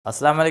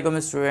Assalamu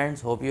alaikum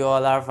students, hope you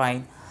all are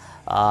fine.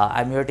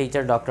 I'm your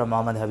teacher Dr.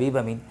 Mohammad Habib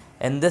Amin.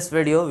 In this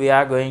video we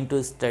are going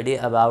to study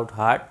about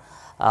heart.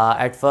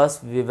 At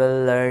first we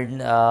will learn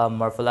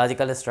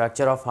morphological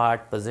structure of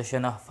heart,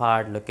 position of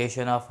heart,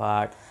 location of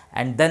heart,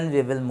 and then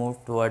we will move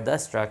toward the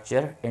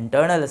structure,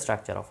 internal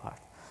structure of heart.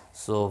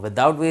 So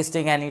without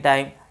wasting any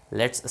time,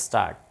 let's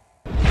start.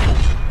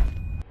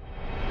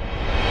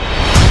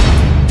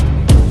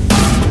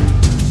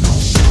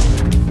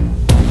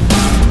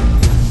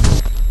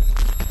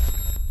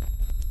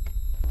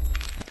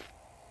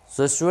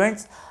 So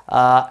students,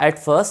 at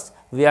first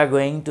we are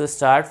going to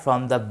start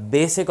from the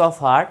basic of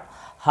heart.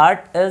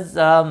 Heart is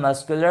a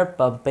muscular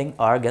pumping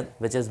organ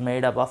which is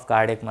made up of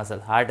cardiac muscle.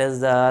 Heart is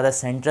the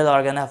central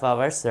organ of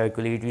our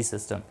circulatory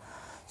system.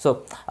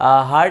 So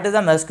heart is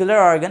a muscular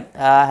organ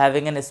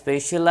having a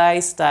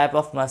specialized type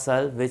of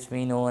muscle which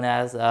we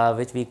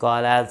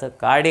call as the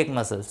cardiac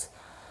muscles.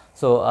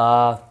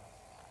 So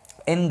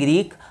in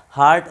Greek,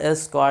 heart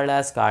is called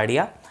as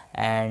cardia,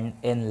 and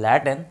in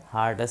Latin,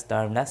 heart is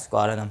termed as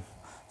coronum.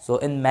 So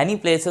in many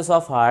places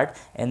of heart,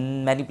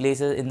 in many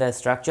places in the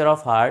structure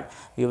of heart,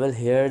 you will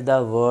hear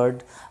the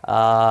word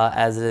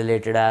as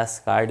related as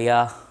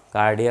cardiac,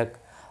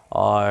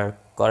 or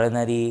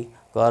coronary,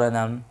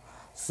 coronum.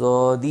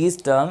 So these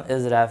term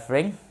is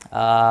referring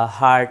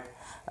heart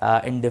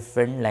in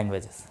different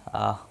languages.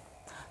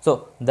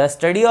 So the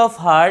study of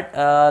heart,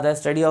 the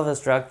study of a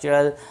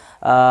structural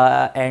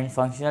and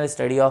functional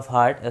study of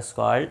heart is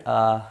called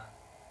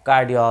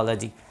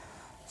cardiology.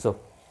 So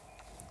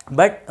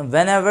but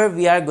whenever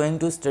we are going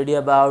to study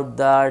about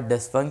the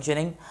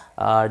dysfunctioning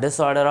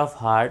disorder of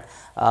heart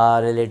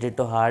related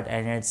to heart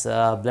and its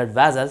blood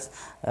vessels,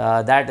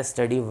 that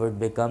study would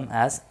become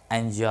as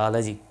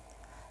angiology.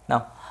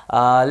 Now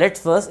let's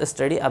first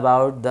study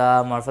about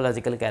the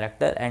morphological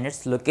character and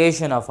its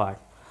location of heart.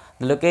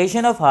 The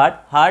location of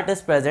heart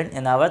is present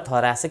in our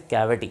thoracic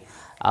cavity.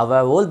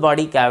 Our whole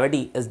body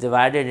cavity is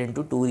divided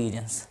into two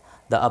regions.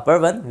 The upper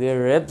one, where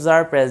ribs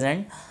are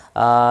present,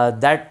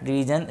 that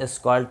region is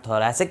called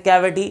thoracic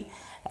cavity,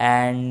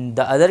 and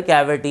the other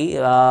cavity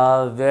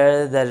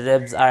where the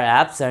ribs are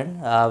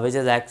absent, which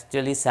is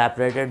actually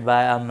separated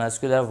by a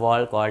muscular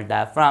wall called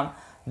diaphragm,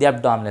 the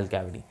abdominal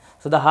cavity.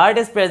 So the heart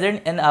is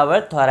present in our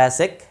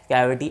thoracic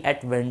cavity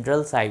at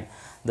ventral side.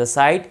 The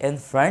side in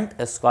front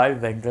is called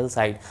ventral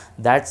side,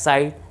 that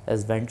side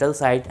is ventral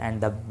side,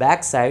 and the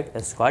back side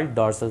is called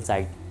dorsal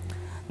side.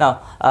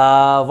 Now,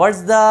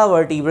 what's the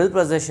vertebral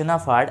position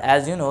of heart?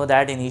 As you know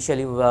that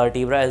initially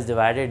vertebra is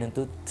divided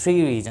into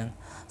three regions.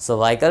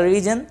 Cervical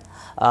region,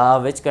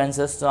 which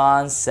consists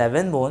on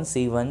 7 bones,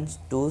 C1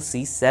 to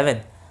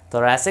C7.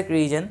 Thoracic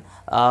region,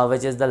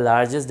 which is the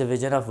largest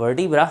division of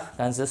vertebra,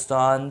 consists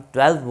on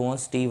 12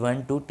 bones,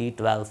 T1 to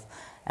T12.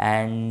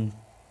 And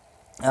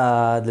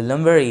the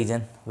lumbar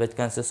region, which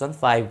consists on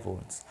 5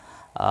 bones,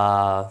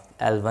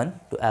 L1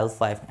 to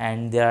L5,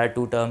 and there are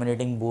two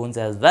terminating bones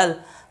as well,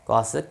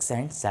 coccyx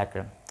and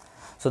sacrum.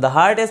 So the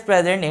heart is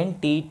present in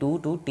T2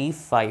 to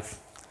T5.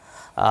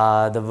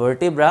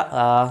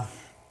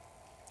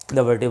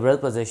 The vertebral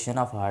position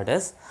of heart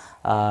is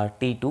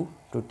T2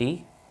 to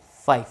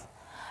T5,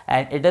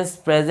 and it is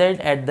present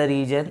at the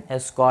region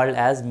is called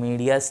as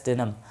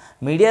mediastinum.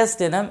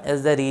 Mediastinum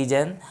is the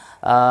region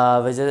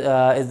which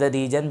is the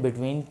region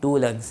between two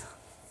lungs.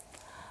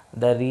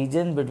 The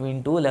region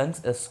between two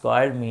lungs is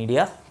called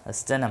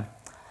mediastinum.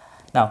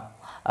 Now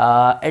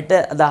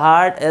the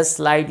heart is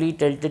slightly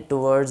tilted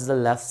towards the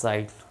left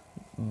side.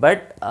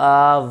 But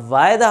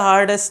why the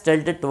heart is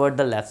tilted toward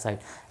the left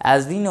side?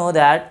 As we know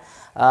that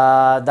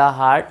the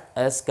heart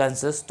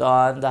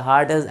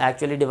is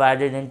actually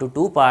divided into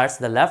two parts,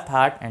 the left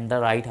heart and the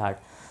right heart.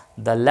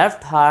 The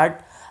left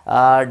heart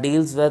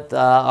deals with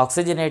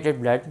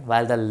oxygenated blood,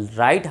 while the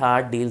right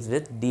heart deals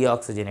with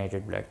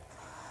deoxygenated blood.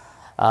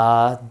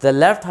 The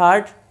left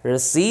heart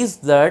receives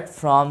blood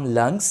from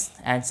lungs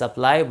and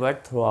supply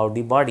blood throughout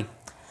the body,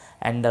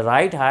 and the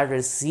right heart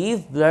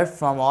receives blood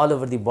from all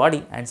over the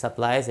body and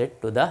supplies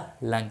it to the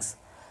lungs.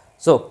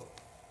 So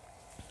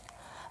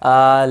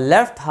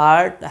left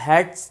heart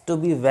has to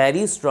be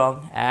very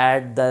strong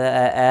as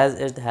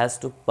it has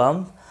to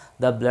pump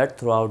the blood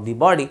throughout the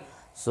body.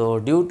 So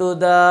due to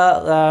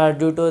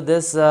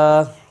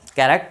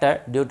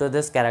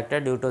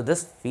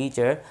this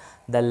feature,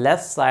 the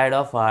left side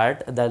of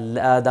heart,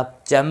 the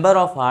chamber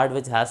of heart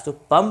which has to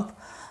pump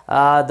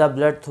the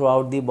blood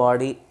throughout the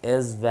body,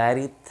 is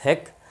very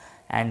thick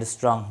and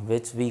strong,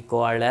 which we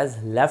call as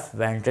left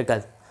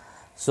ventricle.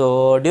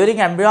 So during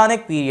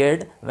embryonic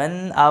period,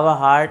 when our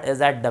heart is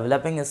at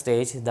developing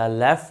stage, the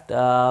left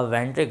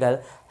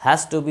ventricle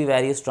has to be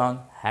very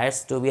strong,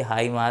 has to be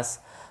high mass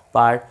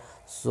part.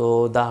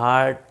 So the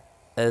heart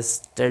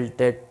is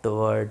tilted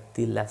toward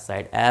the left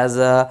side, as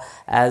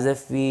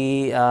if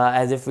we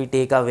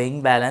take a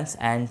weighing balance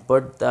and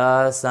put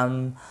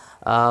some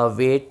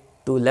weight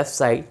to left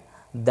side.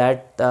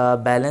 That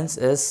balance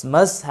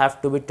must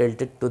have to be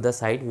tilted to the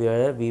side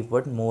where we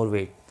put more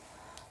weight.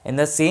 In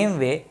the same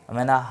way,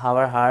 when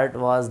our heart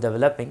was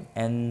developing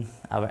in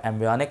our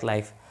embryonic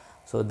life,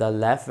 So the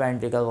left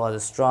ventricle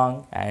was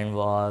strong and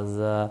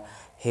was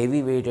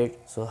heavy weighted,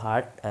 so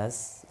heart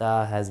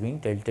has been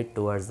tilted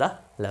towards the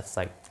left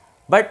side.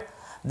 But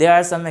there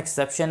are some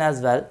exception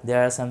as well.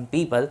 There are some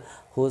people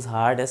whose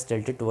heart is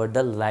tilted toward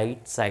the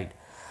right side.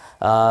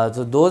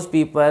 So those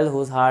people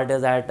whose heart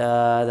is at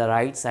the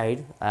right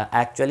side,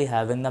 actually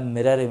having the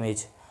mirror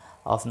image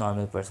of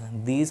normal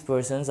person, these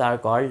persons are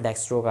called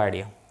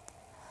dextrocardia.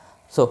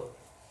 So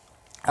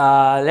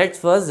let's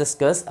first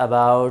discuss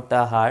about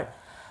heart.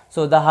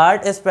 So the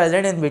heart is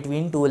present in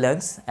between two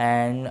lungs,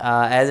 and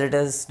as it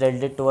is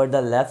tilted toward the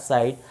left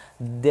side,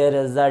 there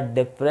is a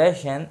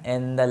depression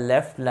in the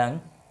left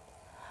lung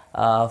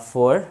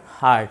for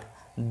heart.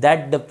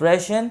 That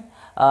depression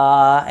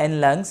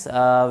in lungs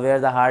where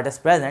the heart is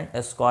present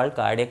is called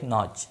cardiac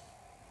notch,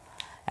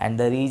 and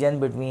the region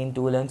between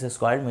two lungs is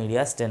called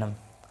mediastinum.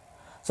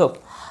 So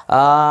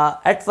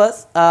at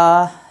first,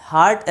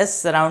 heart is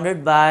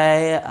surrounded by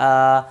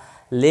a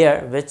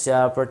layer which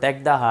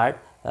protect the heart.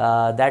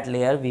 That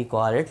layer we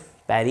call it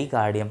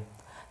pericardium.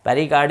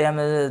 Pericardium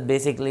is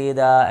basically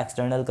the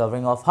external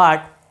covering of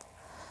heart.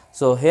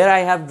 So here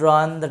I have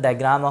drawn the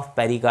diagram of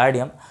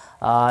pericardium.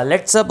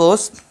 Let's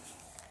suppose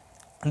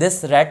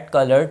this red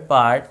colored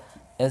part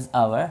is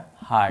our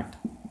heart.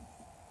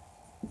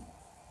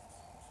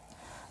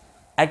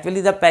 Actually,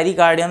 the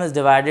pericardium is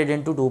divided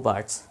into two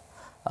parts.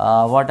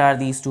 What are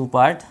these two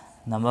parts?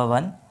 Number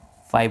one,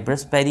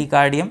 fibrous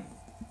pericardium,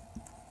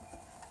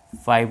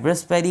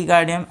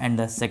 and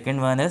the second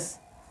one is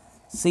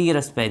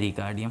serous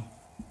pericardium.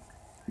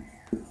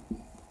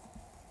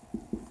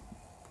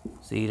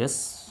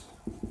 Serous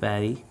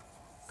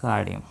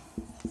pericardium,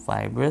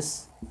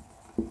 fibrous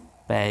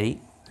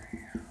pericardium.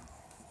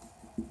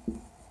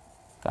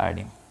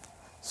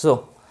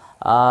 So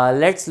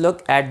let's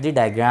look at the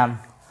diagram.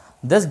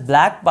 This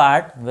black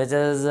part, which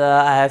is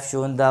I have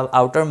shown the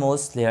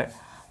outermost layer,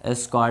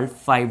 is called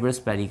fibrous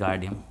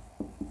pericardium.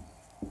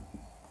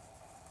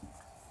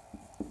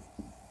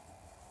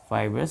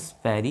 Fibrous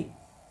pericardium.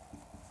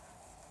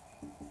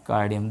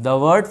 The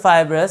word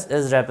fibrous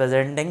is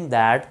representing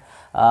that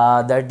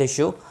the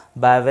tissue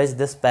by which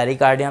this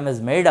pericardium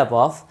is made up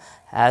of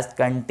has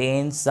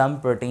contained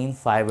some protein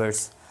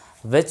fibers,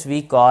 which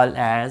we call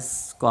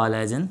as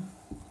collagen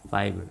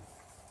fiber.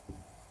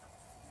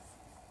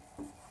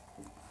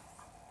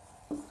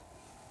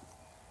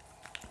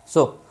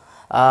 So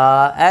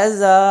as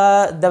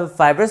the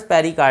fibrous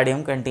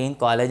pericardium contain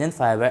collagen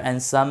fiber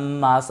and some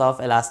mass of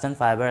elastin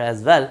fiber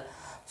as well,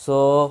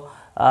 so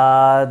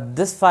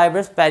this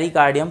fibrous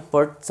pericardium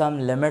put some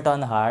limit on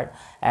the heart,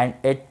 and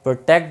it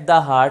protect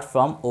the heart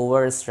from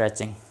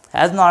overstretching.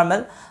 As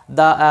normal,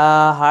 the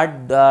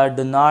heart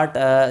do not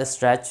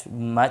stretch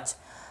much,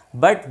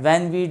 but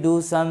when we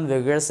do some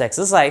vigorous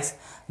exercise,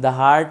 the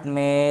heart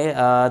may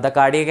the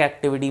cardiac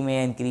activity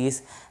may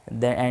increase,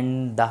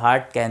 and the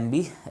heart can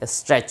be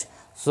stretched.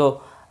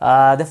 So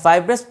the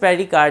fibrous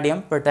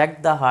pericardium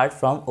protect the heart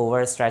from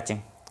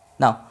overstretching.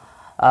 Now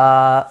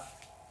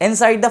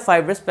inside the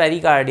fibrous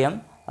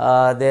pericardium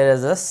there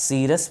is a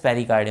serous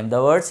pericardium.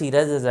 The word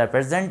serous is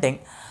representing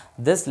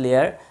this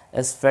layer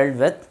is filled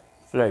with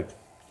fluid.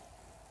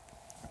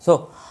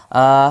 So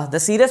the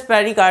serous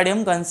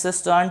pericardium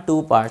consists on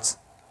two parts.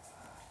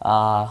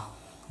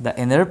 The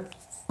inner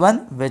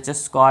one, which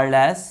is called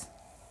as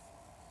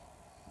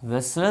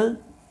visceral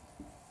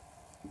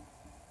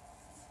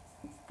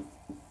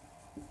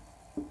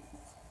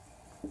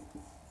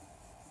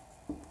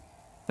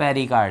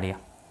pericardia.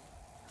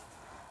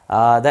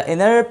 The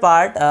inner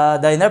part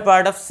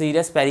of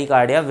serous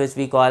pericardia, which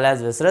we call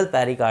as visceral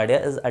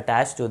pericardia, is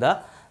attached to the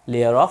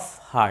layer of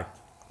heart,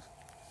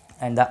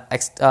 and the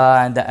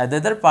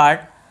other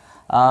part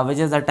which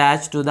is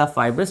attached to the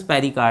fibrous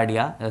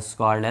pericardia is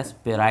called as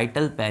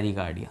parietal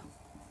pericardia.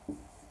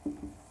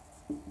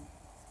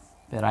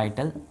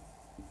 Parietal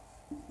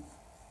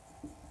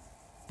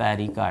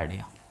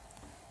pericardia.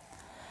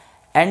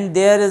 And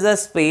there is a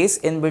space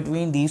in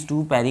between these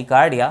two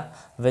pericardia,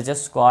 which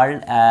is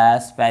called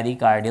as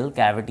pericardial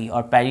cavity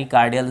or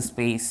pericardial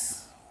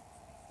space.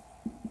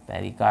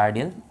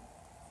 Pericardial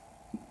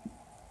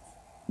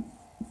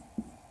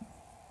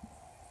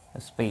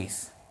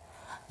space.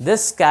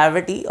 This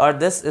cavity or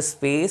this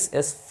space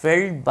is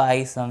filled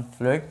by some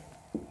fluid,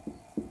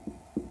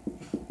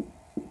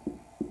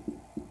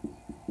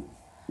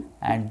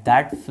 and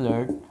that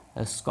fluid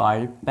is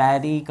called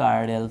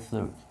pericardial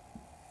fluid.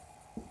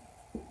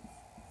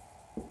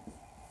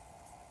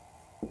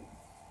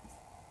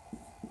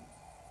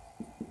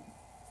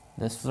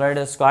 This fluid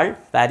is called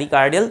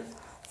pericardial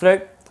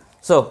fluid.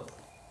 So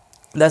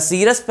the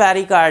serous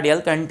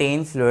pericardial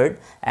contain fluid,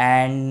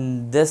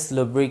 and this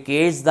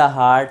lubricates the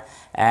heart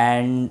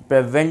and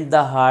prevent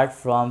the heart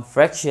from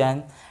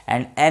friction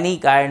and any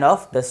kind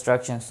of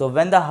destruction. So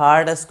when the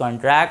heart is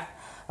contract,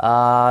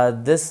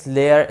 this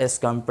layer is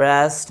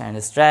compressed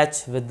and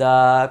stretched with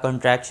the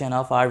contraction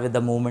of heart, with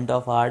the movement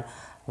of heart,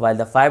 while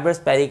the fibrous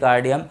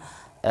pericardium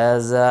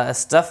is a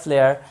stuff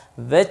layer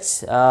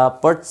which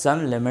puts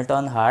some limit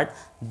on heart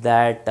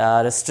that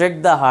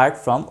restrict the heart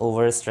from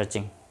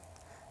overstretching.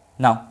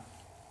 Now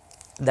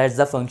That's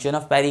the function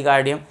of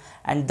pericardium,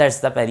 and that's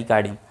the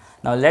pericardium.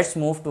 Now let's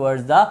move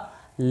towards the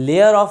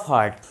layer of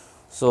heart.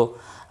 So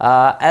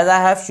as I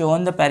have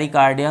shown the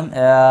pericardium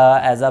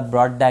as a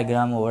broad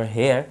diagram over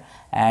here,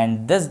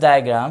 and this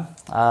diagram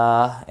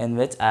in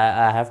which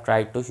I have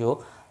tried to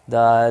show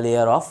the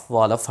layer of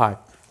wall of heart.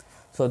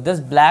 So this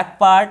black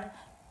part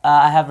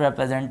I have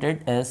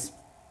represented is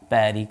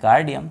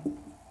pericardium,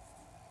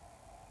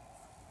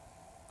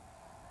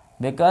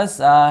 because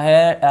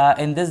here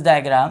in this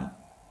diagram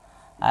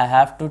I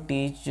have to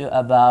teach you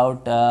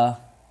about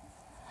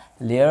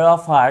layer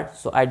of heart,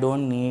 so I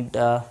don't need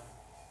to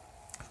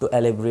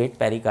elaborate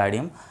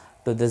pericardium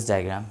to this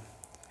diagram.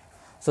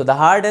 So the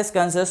heart is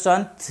consist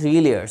on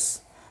 3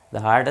 layers.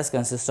 The heart is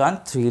consist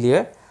on 3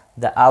 layers.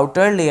 The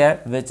outer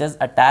layer, which is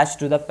attached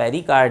to the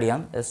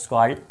pericardium, is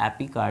called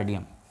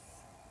epicardium.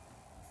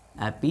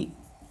 Epicardia.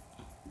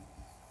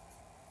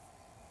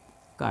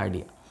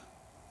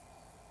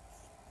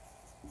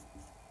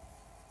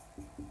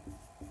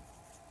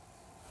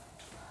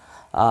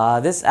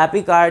 This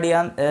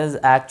epicardium is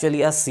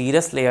actually a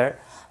serous layer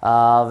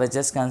which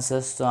is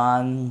consists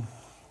on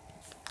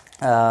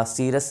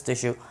serous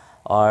tissue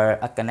or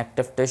a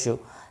connective tissue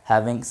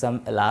having some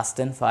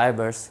elastin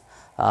fibers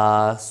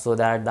so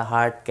that the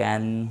heart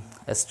can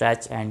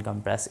stretch and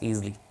compress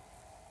easily.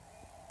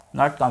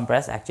 Not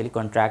compress, actually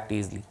contract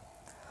easily.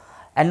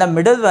 And the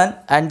middle one,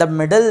 and the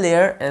middle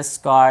layer is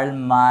called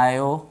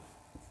myocardium.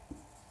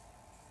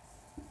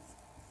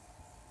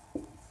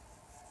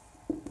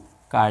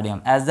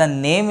 As the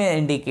name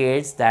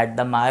indicates that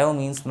the myo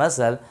means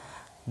muscle,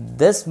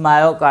 this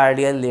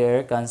myocardial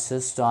layer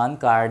consists on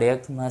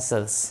cardiac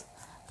muscles.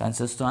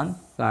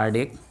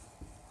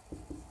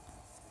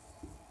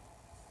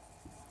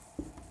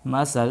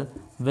 Muscle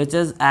which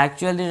is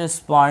actually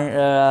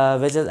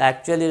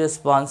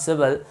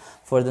responsible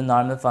for the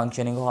normal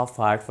functioning of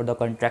heart, for the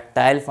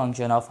contractile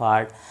function of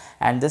heart.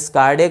 And this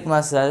cardiac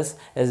muscles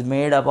is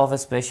made up of a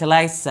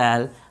specialized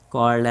cell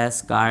called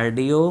as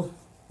cardio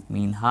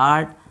mean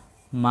heart,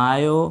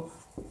 myo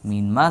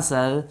mean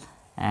muscle,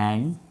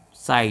 and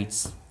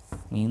cytes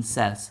mean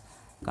cells.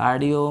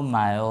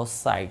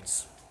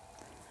 Cardiomyocytes.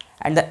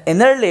 And the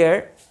inner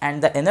layer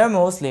and the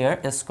innermost layer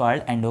is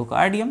called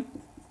endocardium.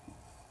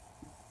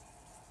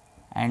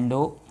 And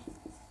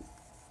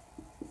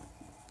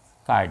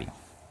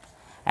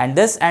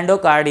this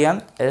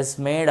endocardium is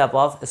made up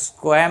of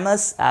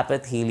squamous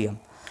epithelium,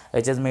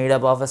 which is made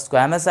up of a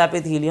squamous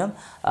epithelium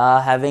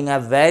having a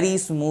very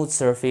smooth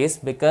surface,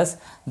 because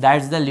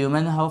that's the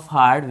lumen of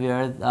heart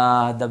where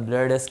the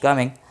blood is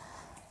coming.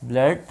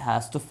 Blood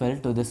has to fill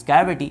to this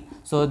cavity.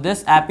 So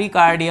this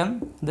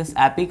epicardium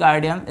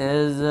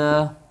is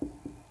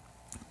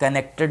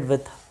connected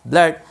with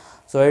blood,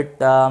 so it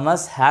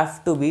must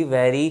have to be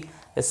very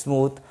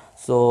smooth,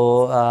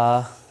 so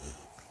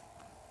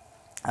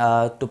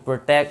to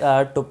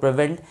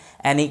prevent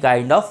any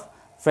kind of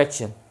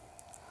friction.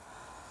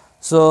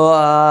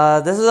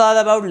 So this is all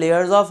about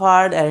layers of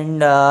heart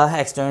and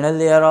external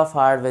layer of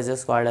heart, which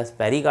is called as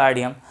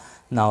pericardium.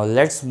 Now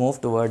let's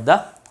move toward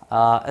the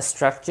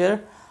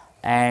structure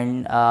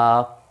and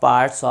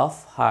parts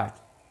of heart.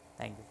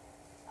 Thank you.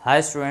 Hi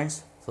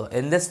students. So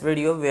in this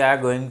video we are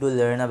going to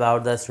learn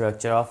about the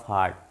structure of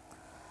heart.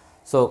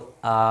 So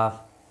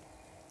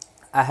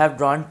I have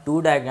drawn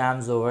 2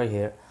 diagrams over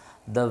here.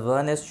 The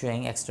one is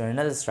showing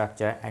external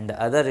structure and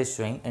the other is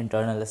showing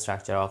internal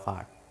structure of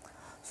heart.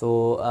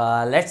 So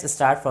let's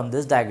start from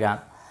this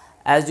diagram.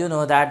 As you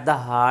know that the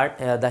heart,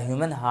 the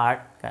human heart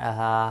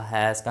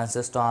has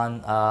consist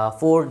on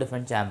 4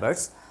 different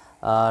chambers,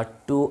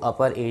 2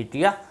 upper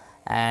atria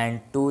and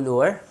 2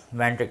 lower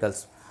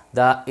ventricles.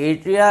 The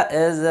atria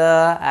is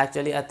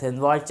actually a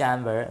thin walled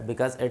chamber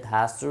because it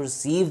has to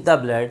receive the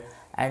blood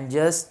and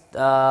just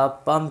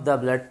pump the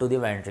blood to the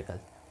ventricle,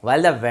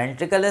 while the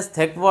ventricle is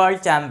thick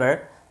walled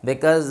chamber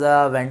because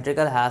the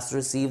ventricle has to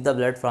receive the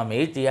blood from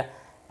atria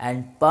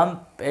and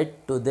pump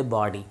it to the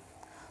body.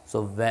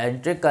 So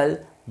ventricle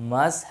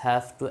must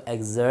have to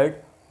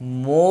exert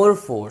more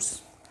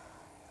force.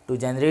 To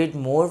generate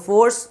more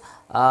force,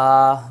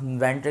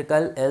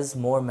 ventricle is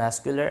more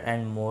muscular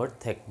and more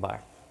thick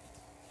part.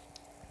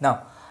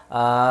 Now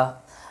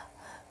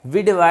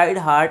we divide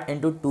heart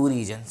into 2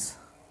 regions,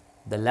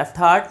 the left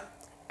heart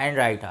and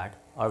right heart,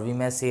 or we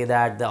may say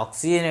that the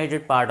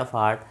oxygenated part of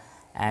heart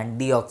and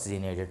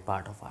deoxygenated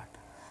part of heart.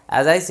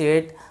 As I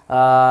said,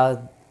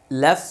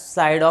 left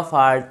side of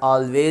heart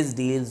always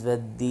deals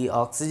with the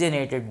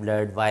oxygenated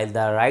blood, while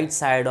the right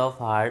side of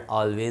heart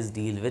always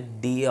deals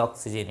with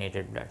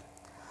deoxygenated blood.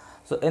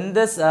 So in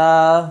this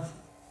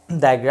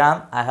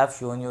diagram I have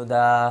shown you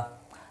the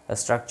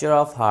structure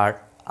of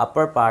heart,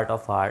 upper part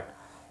of heart.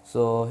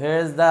 So here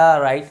is the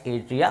right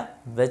atria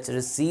which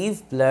receives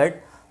blood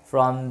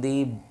from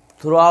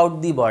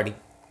throughout the body.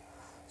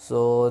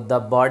 So the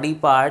body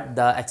part,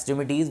 the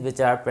extremities which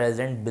are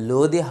present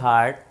below the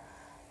heart,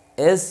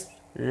 is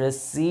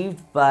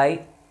received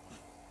by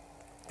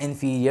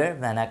inferior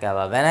vena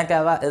cava. Vena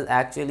cava is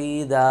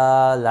actually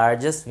the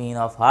largest vein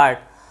of heart,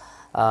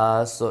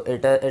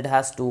 It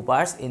has two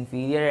parts,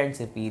 inferior and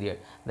superior.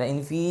 The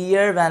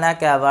inferior vena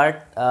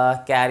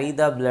cava carry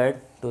the blood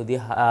to the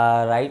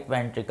right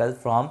ventricle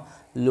from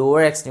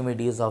lower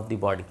extremities of the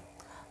body,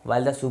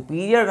 while the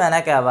superior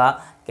vena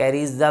cava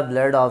carries the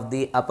blood of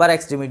the upper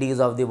extremities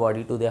of the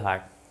body to the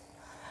heart.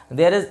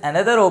 There is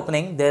another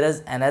opening, there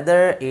is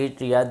another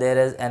atria, there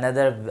is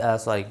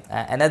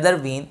another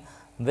vein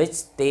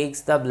which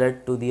takes the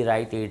blood to the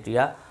right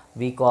atria.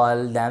 We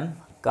call them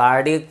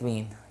cardiac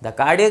vein. The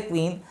cardiac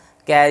vein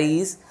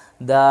carries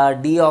the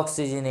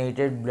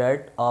deoxygenated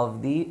blood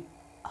of the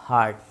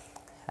heart.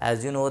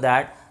 As you know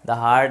that the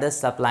heart is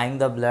supplying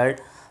the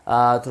blood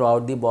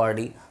throughout the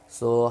body,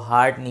 so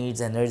heart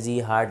needs energy,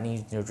 heart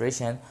needs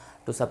nutrition.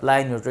 To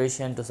supply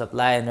nutrition, to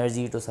supply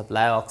energy, to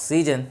supply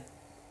oxygen,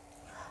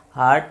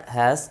 heart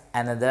has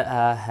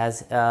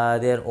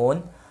their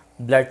own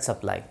blood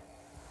supply.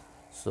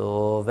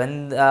 So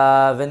when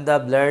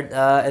the blood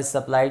is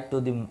supplied to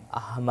the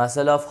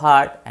muscle of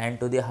heart and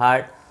to the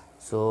heart,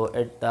 so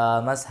it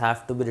must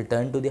have to be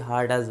returned to the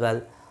heart as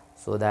well,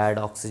 so that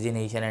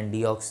oxygenation and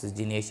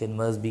deoxygenation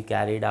must be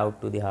carried out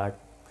to the heart.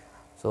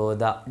 So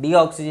the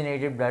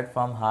deoxygenated blood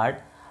from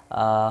heart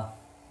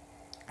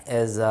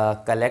is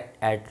collect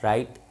at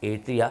right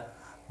atria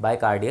by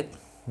cardiac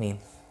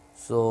means.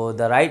 So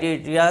the right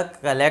atria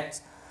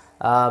collects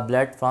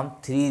blood from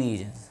three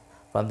regions: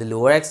 from the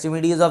lower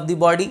extremities of the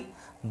body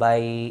by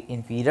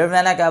inferior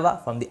vena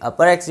cava, from the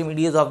upper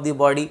extremities of the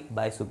body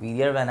by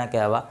superior vena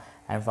cava,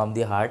 and from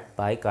the heart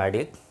by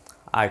cardiac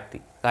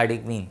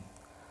vein.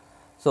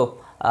 So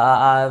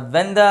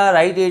when the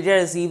right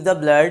atria receives the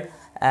blood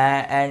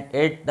and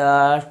it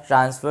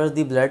transfers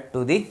the blood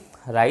to the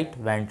right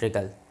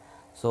ventricle.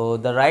 So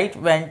the right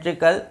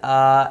ventricle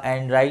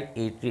and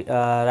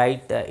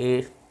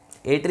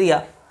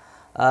atria,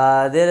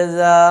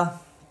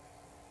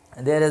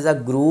 there is a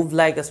groove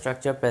like a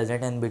structure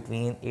present in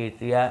between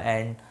atria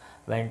and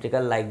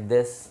ventricle like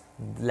this.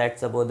 Let's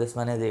suppose this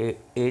one is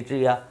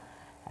atria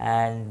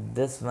and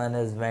this one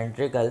is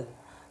ventricle.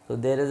 So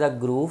there is a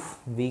groove,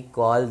 we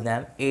call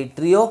them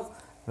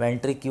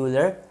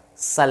atrioventricular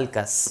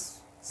sulcus.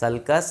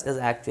 Sulcus is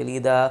actually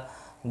the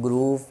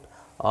grooved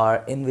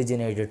or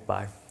invaginated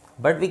part,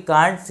 but we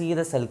can't see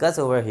the sulcus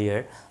over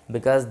here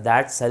because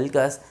that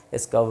sulcus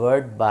is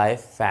covered by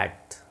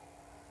fat.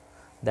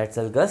 That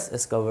sulcus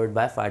is covered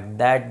by fat.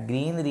 That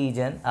green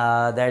region,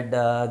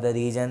 the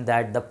region,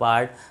 that the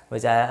part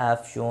which I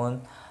have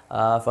shown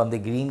from the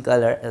green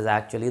color is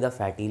actually the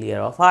fatty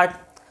layer of heart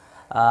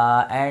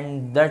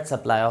and blood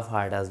supply of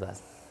heart as well.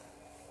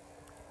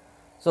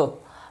 So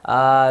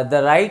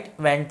the right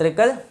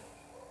ventricle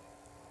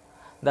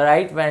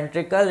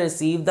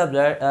receive the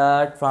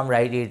blood from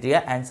right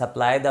atria and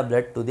supply the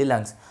blood to the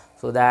lungs,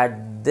 so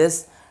that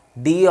this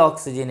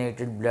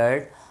deoxygenated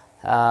blood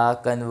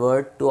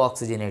convert to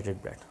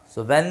oxygenated blood.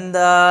 So when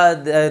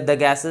the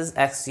gases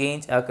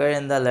exchange occur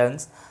in the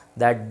lungs,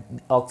 that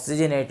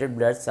oxygenated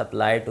blood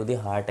supplied to the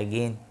heart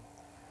again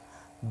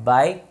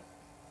by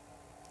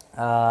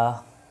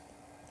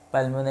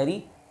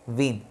pulmonary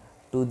vein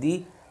to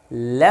the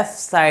left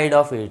side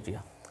of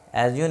atria.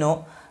 As you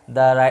know,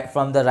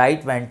 from the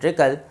right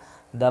ventricle,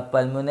 the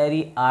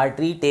pulmonary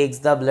artery takes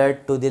the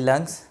blood to the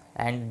lungs,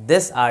 and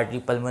this artery,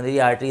 pulmonary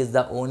artery, is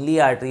the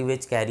only artery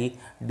which carry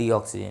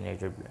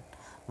deoxygenated blood,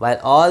 while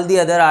all the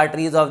other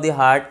arteries of the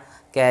heart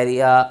carry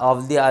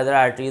of the other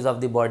arteries of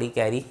the body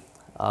carry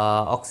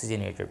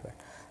oxygenated blood.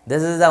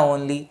 This is the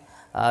only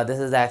this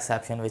is the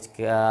exception which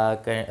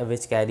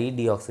carry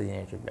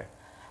deoxygenated blood.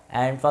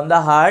 And from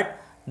the heart,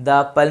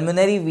 the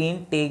pulmonary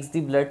vein takes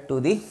the blood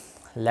to the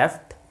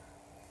left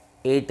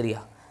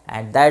atria,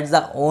 and that's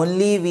the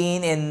only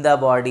vein in the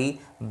body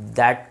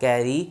that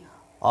carry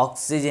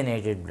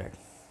oxygenated blood.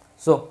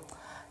 So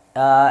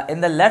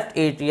in the left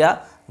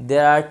atria,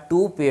 there are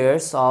two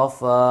pairs of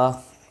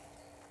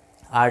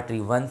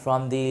artery, one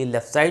from the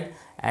left side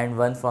and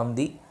one from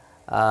the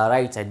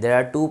right side. There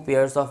are two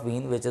pairs of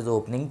vein which is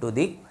opening to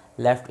the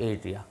left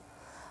atria.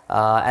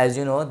 As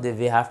you know,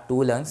 we have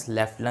two lungs,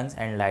 left lungs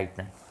and right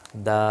lung.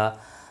 The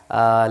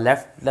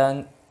left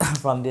lung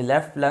from the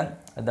left lung,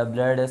 the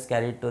blood is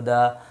carried to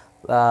the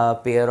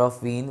pair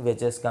of vein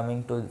which is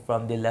coming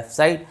from the left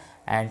side,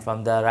 and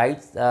from the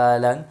right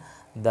lung,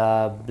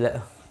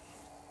 the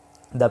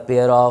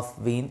pair of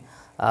vein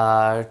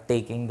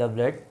taking the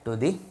blood to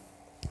the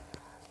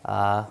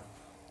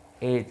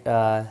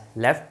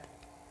left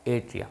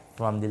atria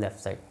from the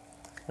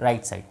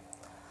right side.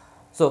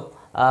 So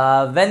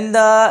when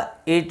the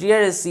atria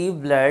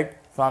receive blood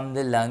from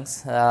the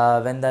lungs,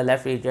 when the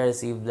left atria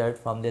receive blood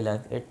from the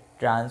lungs, it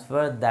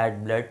transfers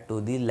that blood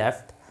to the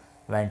left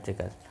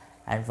ventricle,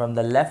 and from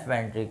the left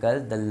ventricle,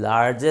 the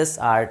largest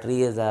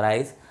artery is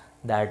arise,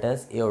 that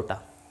is aorta,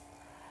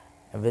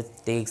 which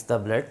takes the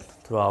blood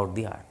throughout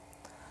the heart.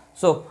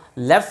 So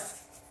left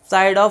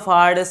side of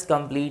heart is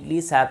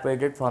completely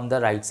separated from the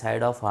right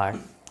side of heart.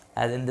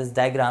 As in this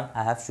diagram,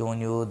 I have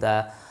shown you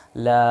the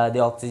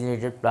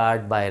oxygenated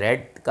part by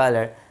red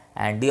color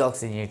and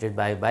deoxygenated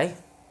by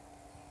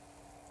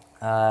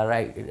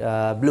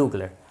blue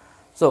color.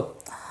 So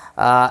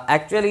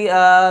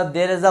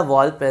There is a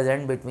wall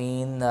present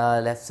between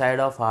left side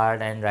of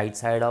heart and right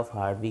side of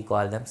heart. We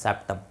call them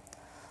septum.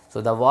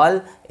 So the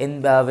wall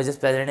in which is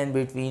present in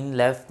between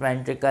left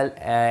ventricle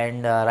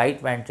and right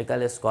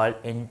ventricle is called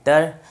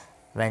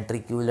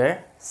interventricular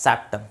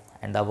septum,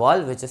 and the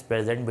wall which is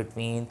present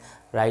between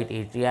right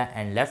atria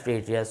and left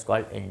atria is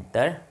called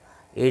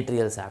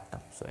interatrial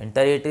septum. So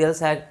interatrial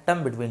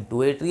septum between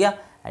two atria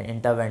and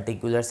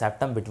interventricular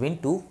septum between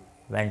two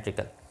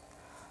ventricle.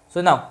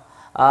 So now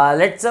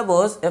let's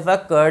suppose if I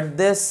cut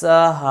this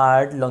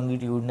heart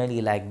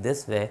longitudinally like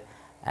this way,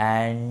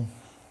 and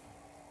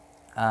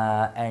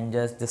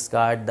just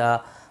discard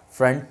the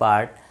front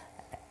part.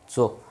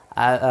 So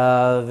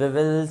we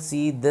will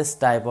see this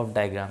type of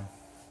diagram.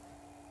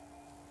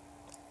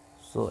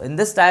 So in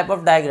this type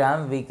of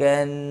diagram we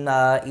can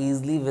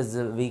easily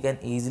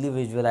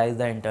visualize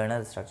the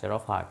internal structure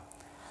of heart.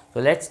 So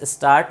let's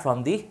start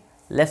from the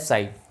left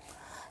side.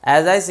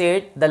 As I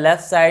said, the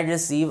left side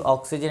receive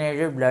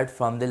oxygenated blood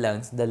from the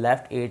lungs. The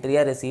left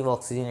atria receive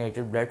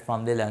oxygenated blood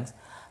from the lungs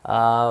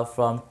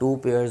from two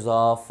pairs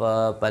of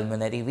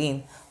pulmonary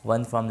vein,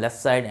 one from left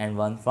side and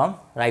one from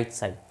right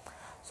side.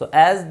 So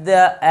as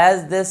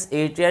this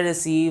atria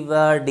receive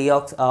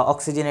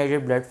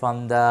oxygenated blood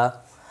from the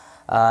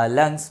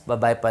lungs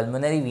by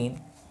pulmonary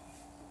vein,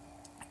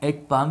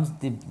 it pumps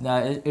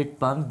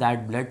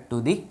that blood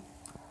to the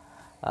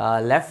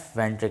left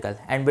ventricle,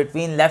 and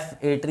between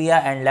left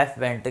atria and left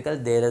ventricle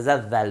there is a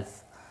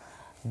valve.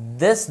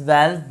 This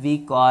valve we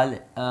call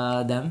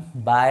them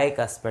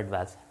bicuspid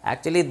valve.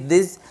 Actually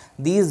these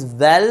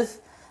valves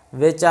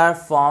which are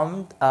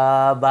formed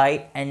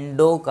by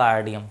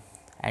endocardium,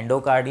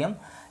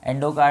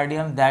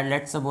 that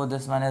let's suppose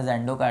this one is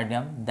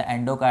endocardium. The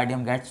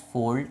endocardium gets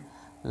fold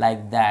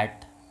like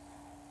that,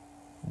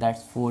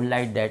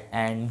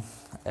 and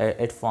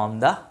it form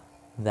the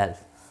valve.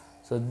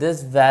 So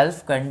this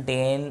valve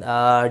contain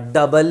a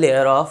double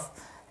layer of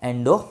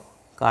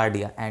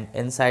endocardia, and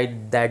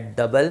inside that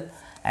doubling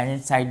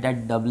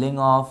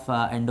of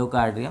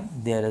endocardium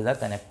there is a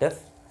connective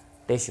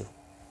tissue.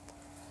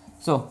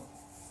 So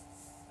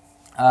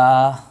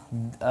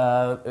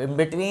in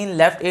between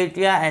left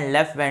atria and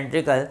left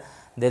ventricle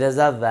there is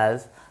a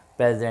valve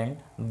present.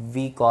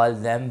 We call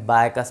them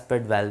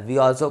bicuspid valve. We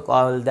also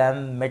call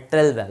them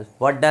mitral valve.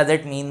 What does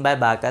it mean by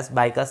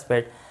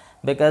bicuspid?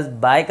 Because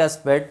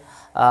bicuspid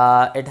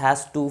it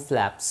has two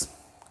flaps,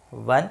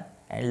 one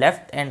and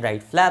left and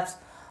right flaps.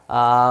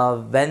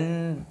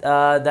 When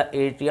the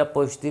atria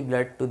push the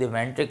blood to the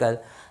ventricle,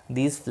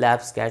 these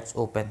flaps gets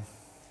open,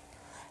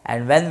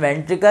 and when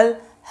ventricle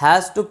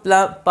has to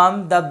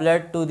pump the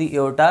blood to the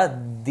aorta,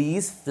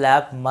 these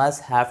flap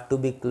must have to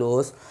be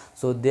closed,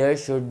 so there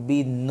should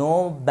be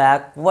no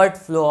backward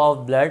flow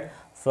of blood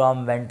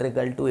from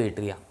ventricle to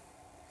atria.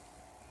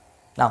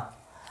 Now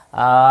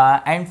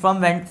and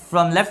from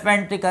left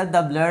ventricle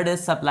the blood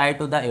is supplied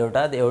to the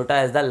aorta. The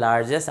aorta is the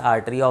largest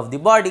artery of the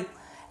body,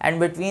 and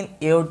between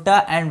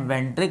aorta and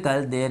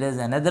ventricle there is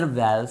another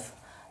valve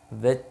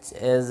which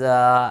is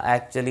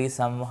actually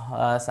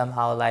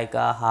somehow like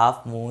a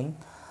half moon.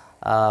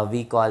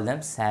 We call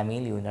them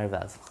semilunar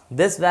valve.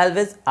 This valve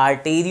is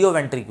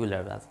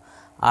arterioventricular valve.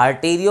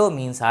 Arterio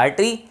means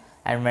artery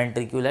and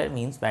ventricular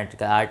means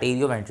ventricle.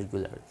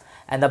 Arterioventricular.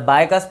 And the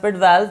bicuspid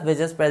valve which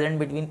is present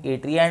between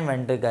atria and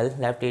ventricle,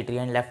 left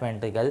atria and left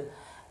ventricle,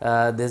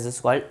 this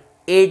is called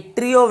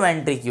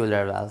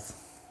atrioventricular valve.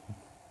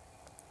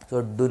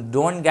 So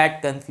don't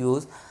get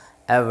confused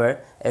ever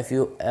if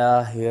you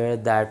hear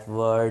that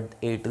word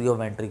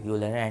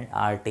atrioventricular and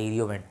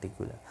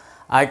arterioventricular.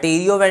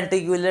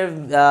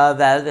 Arterioventricular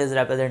valve is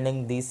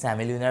representing the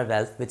semilunar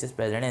valve which is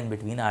present in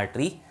between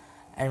artery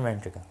and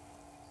ventricle,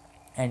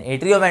 and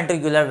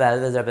atrioventricular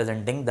valve is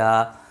representing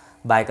the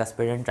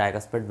bicuspid and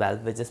tricuspid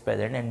valve which is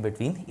present in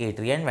between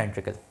atria and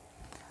ventricle.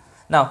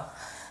 Now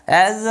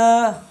as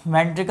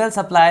ventricle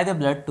supply the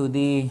blood to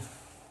the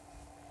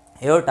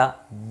aorta,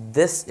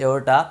 this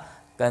aorta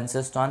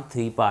consists on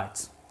three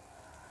parts.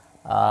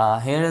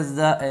 Here is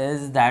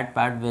that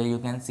part where you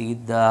can see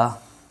the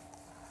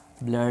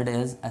blood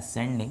is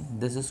ascending.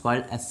 This is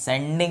called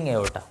ascending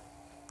aorta.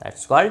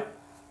 That's called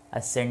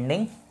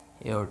ascending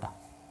aorta.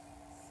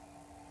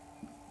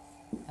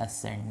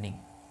 Ascending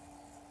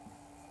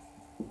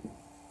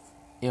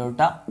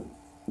aorta,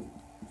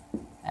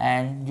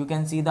 and you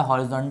can see the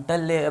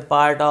horizontal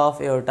part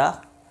of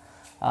aorta.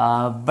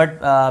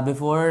 But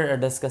before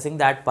discussing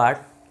that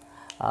part,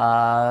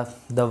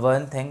 the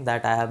one thing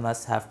that I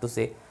must have to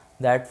say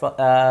that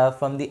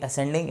from the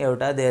ascending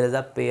aorta there is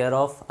a pair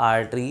of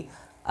artery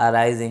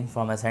arising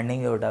from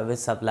ascending aorta which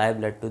supply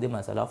blood to the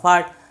muscle of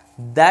heart.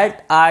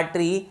 That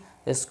artery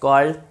is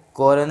called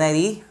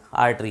coronary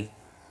artery.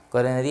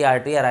 Coronary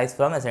artery arises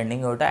from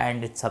ascending aorta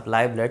and it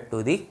supply blood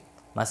to the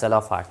muscle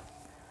of heart.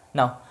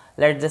 Now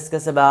let's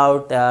discuss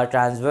about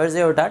transverse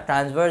aorta.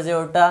 Transverse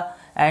aorta,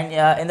 and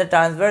in the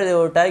transverse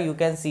aorta you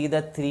can see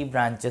the three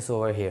branches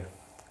over here.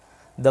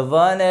 The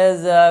one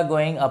is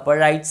going upper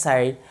right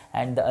side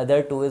and the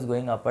other two is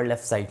going upper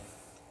left side.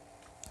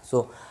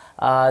 So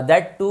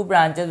that two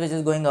branches which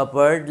is going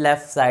upward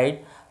left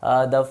side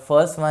The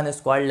first one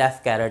is called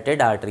left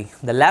carotid artery.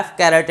 The left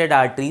carotid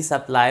artery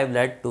supply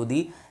blood to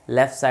the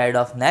left side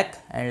of neck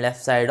and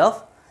left side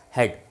of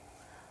head,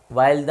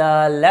 while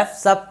the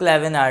left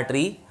subclavian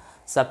artery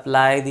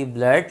supply the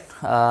blood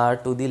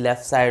to the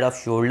left side of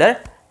shoulder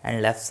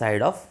and left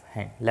side of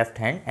left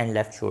hand and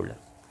left shoulder.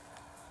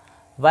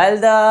 While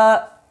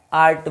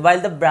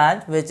the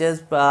branch which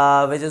is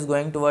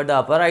going toward the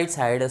upper right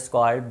side is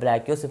called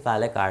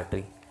brachiocephalic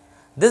artery.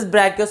 This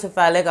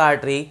brachiocephalic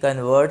artery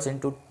converts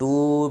into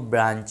two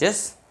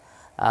branches,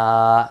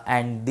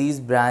 and these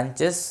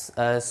branches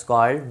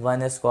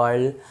one is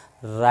called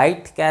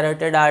right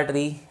carotid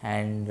artery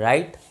and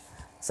right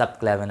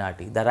subclavian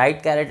artery. The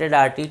right carotid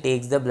artery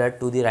takes the blood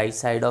to the right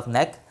side of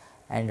neck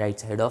and right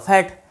side of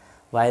head,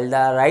 while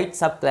the right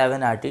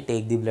subclavian artery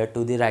take the blood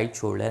to the right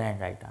shoulder and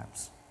right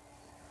arms.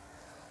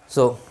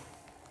 So,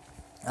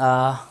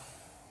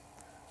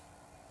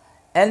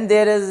 and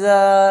there is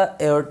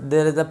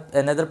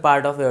another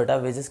part of aorta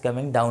which is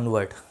coming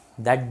downward.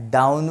 That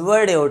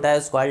downward aorta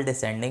is called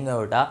descending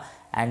aorta,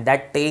 and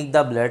that take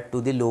the blood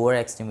to the lower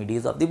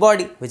extremities of the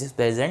body, which is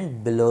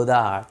present below the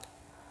heart.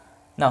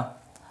 Now,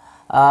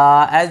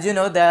 as you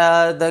know,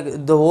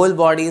 the whole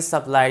body is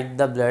supplied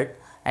the blood,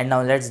 and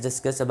now let's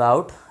discuss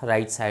about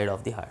right side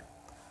of the heart.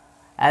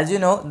 As you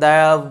know,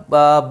 the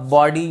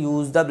body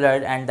use the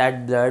blood, and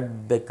that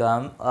blood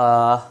become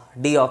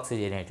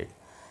deoxygenated,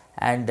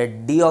 and the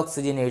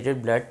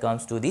deoxygenated blood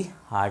comes to the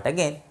heart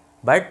again,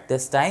 but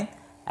this time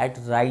at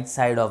right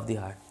side of the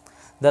heart.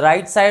 The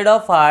right side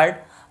of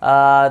heart,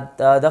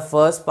 the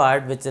first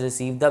part which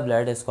receive the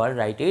blood is called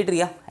right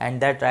atria, and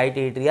that right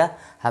atria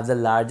have the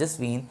largest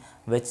vein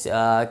which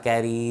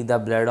carry the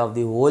blood of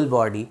the whole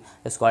body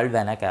is called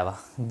vena cava.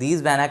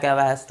 These vena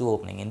cava has two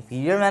opening,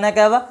 inferior vena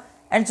cava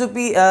and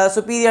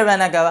superior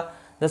vena cava.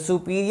 The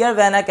superior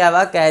vena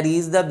cava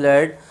carries the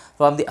blood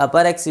from the upper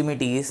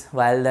extremities,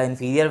 while the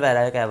inferior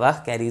vena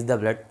cava carries the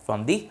blood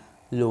from the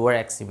lower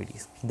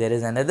extremities. There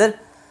is another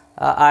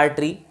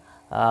artery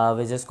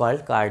which is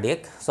called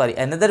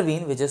another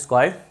vein which is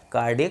called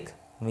cardiac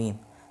vein,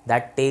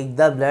 that take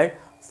the blood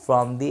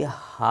from the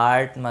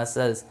heart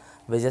muscles,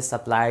 which is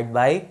supplied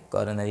by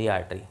coronary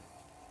artery.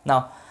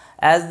 Now,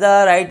 as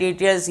the right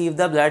atria receive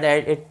the blood,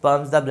 it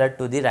pumps the blood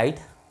to the right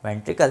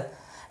ventricle,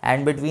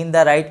 and between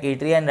the right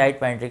atria and right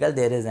ventricle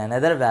there is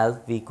another valve,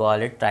 we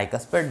call it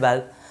tricuspid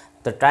valve.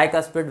 The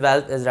tricuspid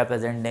valve is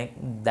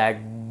representing that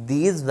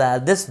this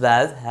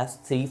valve has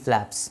three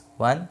flaps,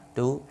 1,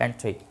 2 and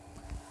 3.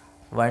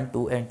 1,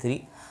 2 and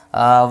 3.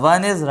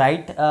 One is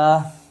right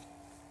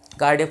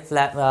cardiac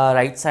flap,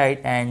 right side,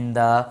 and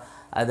the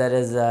other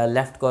is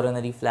left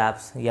coronary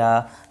flaps.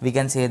 Yeah, we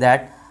can say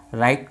that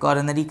right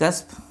coronary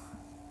cusp,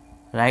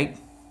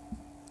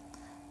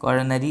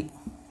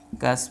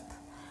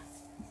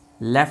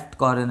 left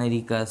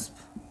coronary cusp,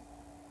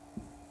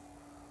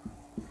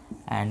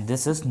 and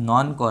this is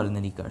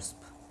non-coronary cusp.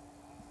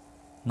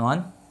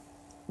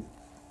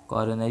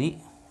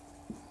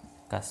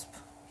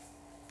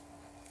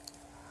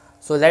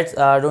 So let's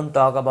don't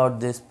talk about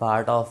this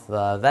part of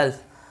valve.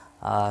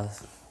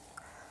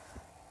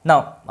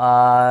 Now,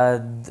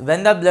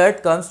 when the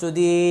blood comes to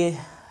the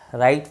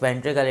right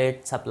ventricle,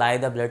 it supply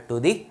the blood to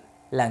the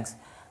lungs.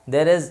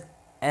 There is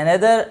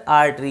another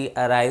artery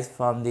arise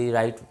from the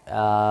right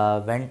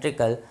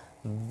ventricle.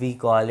 We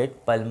call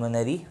it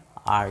pulmonary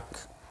arch.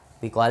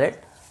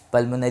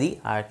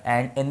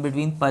 And in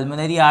between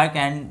pulmonary arch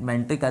and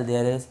ventricle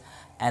there is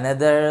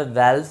another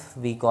valve.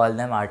 We call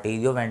them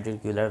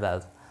arterioventricular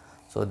valve.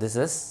 So this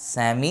is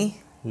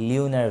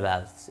semi-lunar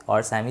valve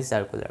or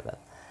semicircular valve.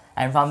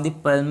 And from the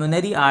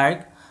pulmonary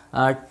arch,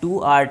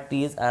 two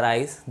arteries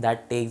arise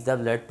that takes the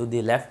blood to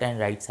the left and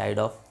right side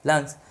of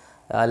lungs,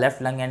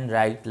 left lung and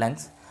right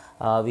lungs.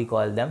 We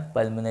call them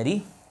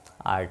pulmonary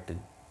artery.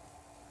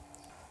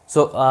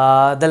 So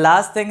the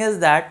last thing is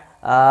that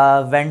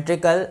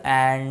ventricle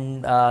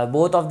and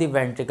both of the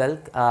ventricle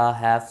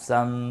have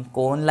some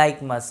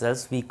cone-like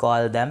muscles. We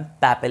call them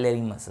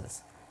papillary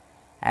muscles.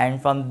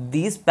 And from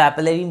these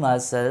papillary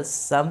muscles,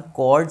 some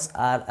cords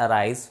are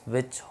arise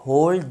which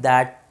hold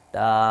that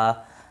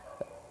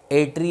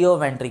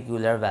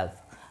atrioventricular valve,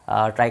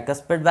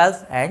 tricuspid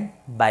valve and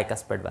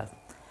bicuspid valve,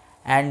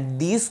 and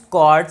these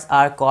cords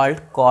are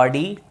called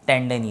cordi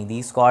tendini.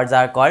 These cords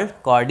are called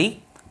cordi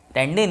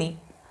tendini,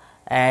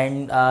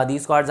 and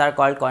these cords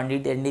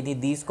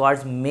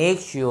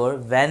make sure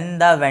when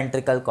the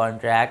ventricle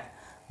contract,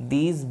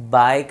 these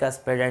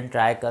bicuspid and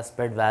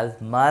tricuspid valves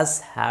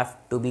must have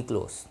to be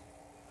closed,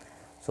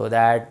 so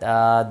that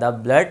the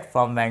blood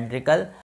from ventricle